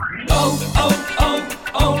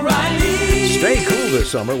O'Reilly. Stay cool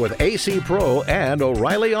this summer with AC Pro and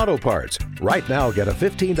O'Reilly Auto Parts. Right now, get a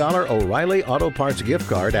 $15 O'Reilly Auto Parts gift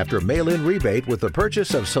card after mail-in rebate with the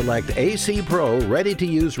purchase of select AC Pro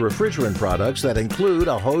ready-to-use refrigerant products that include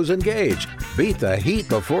a hose and gauge. Beat the heat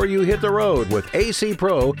before you hit the road with AC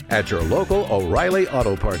Pro at your local O'Reilly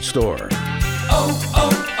Auto Parts store.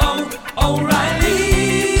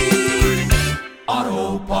 O'Reilly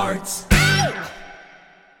Auto Parts.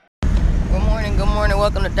 Good morning.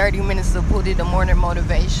 Welcome to 30 Minutes of Poody, the morning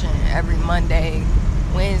motivation, every Monday,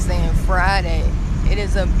 Wednesday, and Friday. It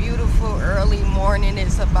is a beautiful early morning.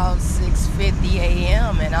 It's about 6:50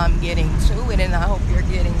 a.m. and I'm getting to it, and I hope you're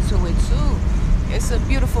getting to it too. It's a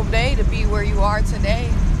beautiful day to be where you are today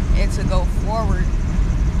and to go forward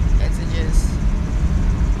and to just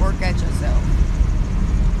work at yourself.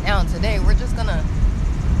 Now today we're just gonna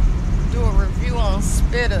do a review on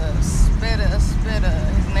Spitta.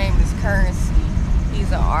 His name is Curren.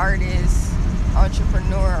 He's an artist,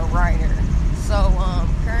 entrepreneur, writer. So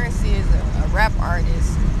Curren is a rap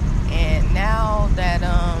artist, and now that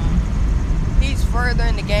he's further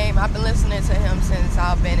in the game, I've been listening to him since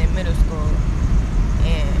I've been in middle school.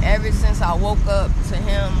 And ever since I woke up to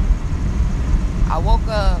him, I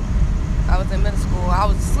was in middle school. I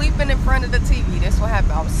was sleeping in front of the TV. That's what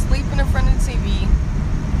happened. I was sleeping in front of the TV,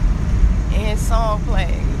 and his song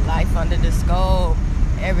played, Life Under the Scope.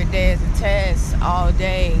 Every day is a test, all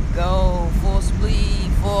day, go, full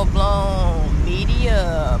speed, full blown,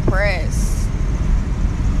 media, press.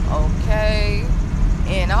 Okay.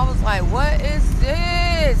 And I was like, what is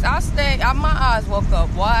this? My eyes woke up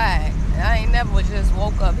wide. I ain't never just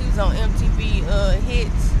woke up. He was on MTV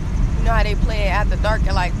hits. You know how they play it after dark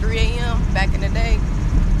at like 3 a.m. back in the day?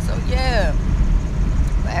 So yeah.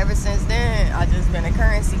 But ever since then, I just been a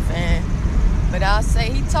Curren fan. But I'll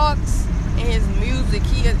say he talks in his music.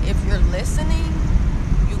 If you're listening,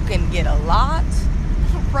 you can get a lot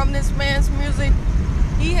from this man's music.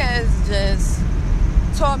 He has just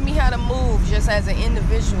taught me how to move just as an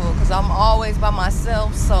individual, because I'm always by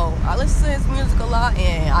myself. So I listen to his music a lot,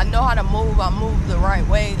 and I know how to move. I move the right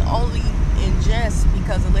way only in just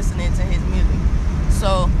because of listening to his music.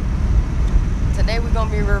 So today we're gonna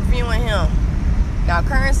be reviewing him. Now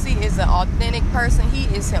Curren is an authentic person. He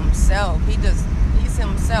is himself. He's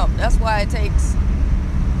himself. That's why it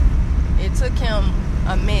took him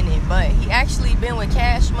a minute, but he actually been with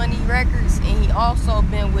Cash Money Records, and he also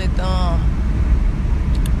been with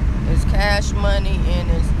his Cash Money and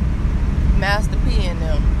his Master P and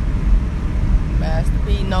them. Master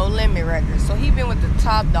P No Limit Records. So he been with the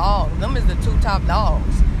top dogs. Them is the two top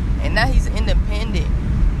dogs. And now he's independent,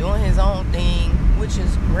 doing his own thing, which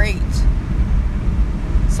is great.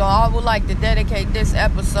 So I would like to dedicate this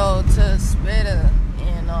episode to Spitta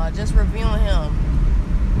and just reviewing him.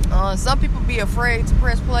 Some people be afraid to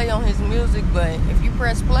press play on his music, but if you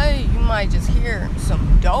press play, you might just hear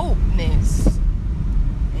some dopeness.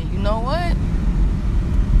 And you know what?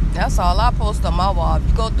 That's all I post on my wall. If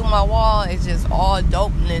you go through my wall, it's just all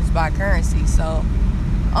dopeness by Curren. So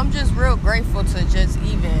I'm just real grateful to just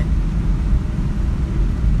even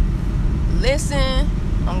listen.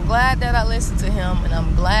 I'm glad that I listened to him, and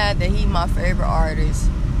I'm glad that he's my favorite artist.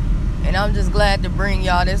 And I'm just glad to bring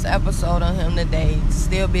y'all this episode on him today.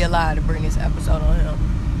 Still be alive to bring this episode on him.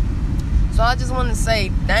 So I just want to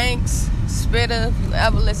say thanks, Spitta. If you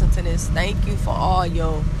ever listen to this, thank you for all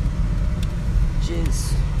your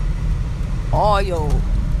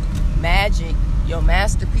magic, your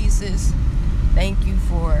masterpieces. Thank you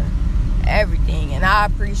for everything, and I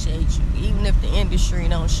appreciate you, even if the industry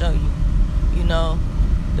don't show you,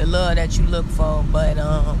 the love that you look for. But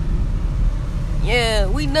yeah,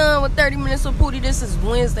 we done with 30 Minutes of Poody. This is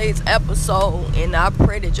Wednesday's episode, and I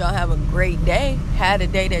pray that y'all have a great day. Have a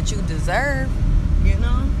day that you deserve,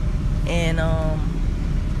 and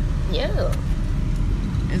yeah,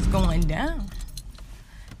 it's going down.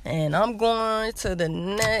 And I'm going to the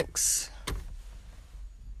next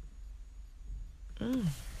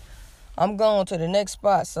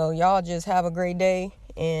spot. So y'all just have a great day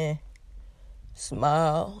and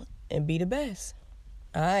smile and be the best.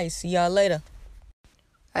 Alright, see y'all later.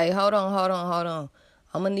 Hey, hold on.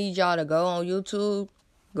 I'm gonna need y'all to go on YouTube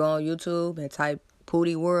and type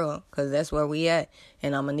Poody World, because that's where we at.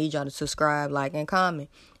 And I'm gonna need y'all to subscribe, like, and comment.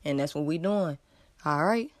 And that's what we doing.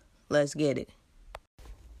 Alright, let's get it.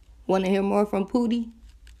 Want to hear more from Poody?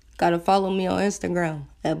 Gotta follow me on Instagram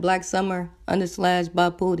at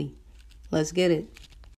blacksummer_by Poody. Let's get it.